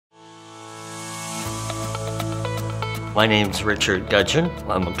My name's Richard Gudgeon.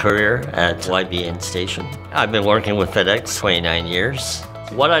 I'm a courier at YBN Station. I've been working with FedEx 29 years.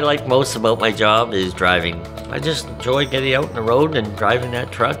 What I like most about my job is driving. I just enjoy getting out on the road and driving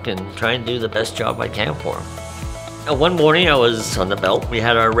that truck and trying to do the best job I can for them. One morning I was on the belt. We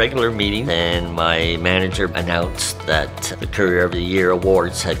had our regular meeting and my manager announced that the Courier of the Year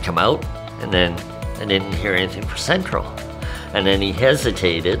awards had come out, and then I didn't hear anything for Central. And then he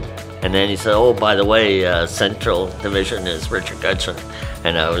hesitated, and then he said, oh, by the way, Central Division is Richard Gudgeon.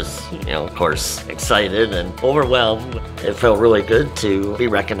 And I was, of course, excited and overwhelmed. It felt really good to be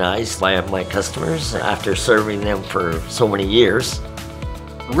recognized by my customers after serving them for so many years.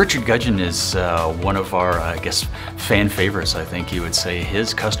 Richard Gudgeon is one of our, fan favorites, I think you would say.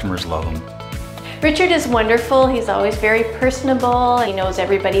 His customers love him. Richard is wonderful. He's always very personable. He knows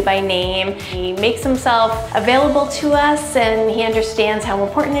everybody by name. He makes himself available to us, and he understands how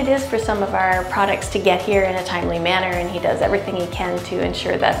important it is for some of our products to get here in a timely manner, and he does everything he can to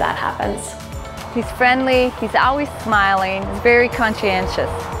ensure that that happens. He's friendly, he's always smiling, he's very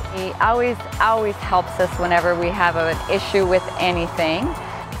conscientious. He always helps us whenever we have an issue with anything.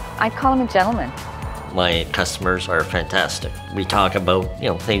 I call him a gentleman. My customers are fantastic. We talk about,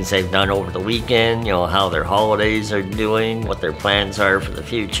 things they've done over the weekend, how their holidays are doing, what their plans are for the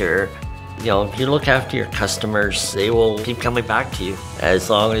future. If you look after your customers, they will keep coming back to you. As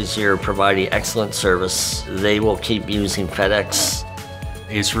long as you're providing excellent service, they will keep using FedEx.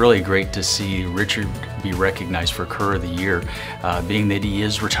 It's really great to see Richard be recognized for Courier of the Year, being that he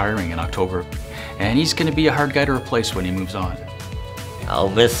is retiring in October. And he's going to be a hard guy to replace when he moves on. I'll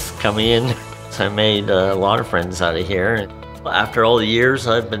miss coming in. I made a lot of friends out of here. After all the years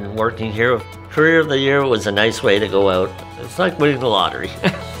I've been working here, Courier of the Year was a nice way to go out. It's like winning the lottery.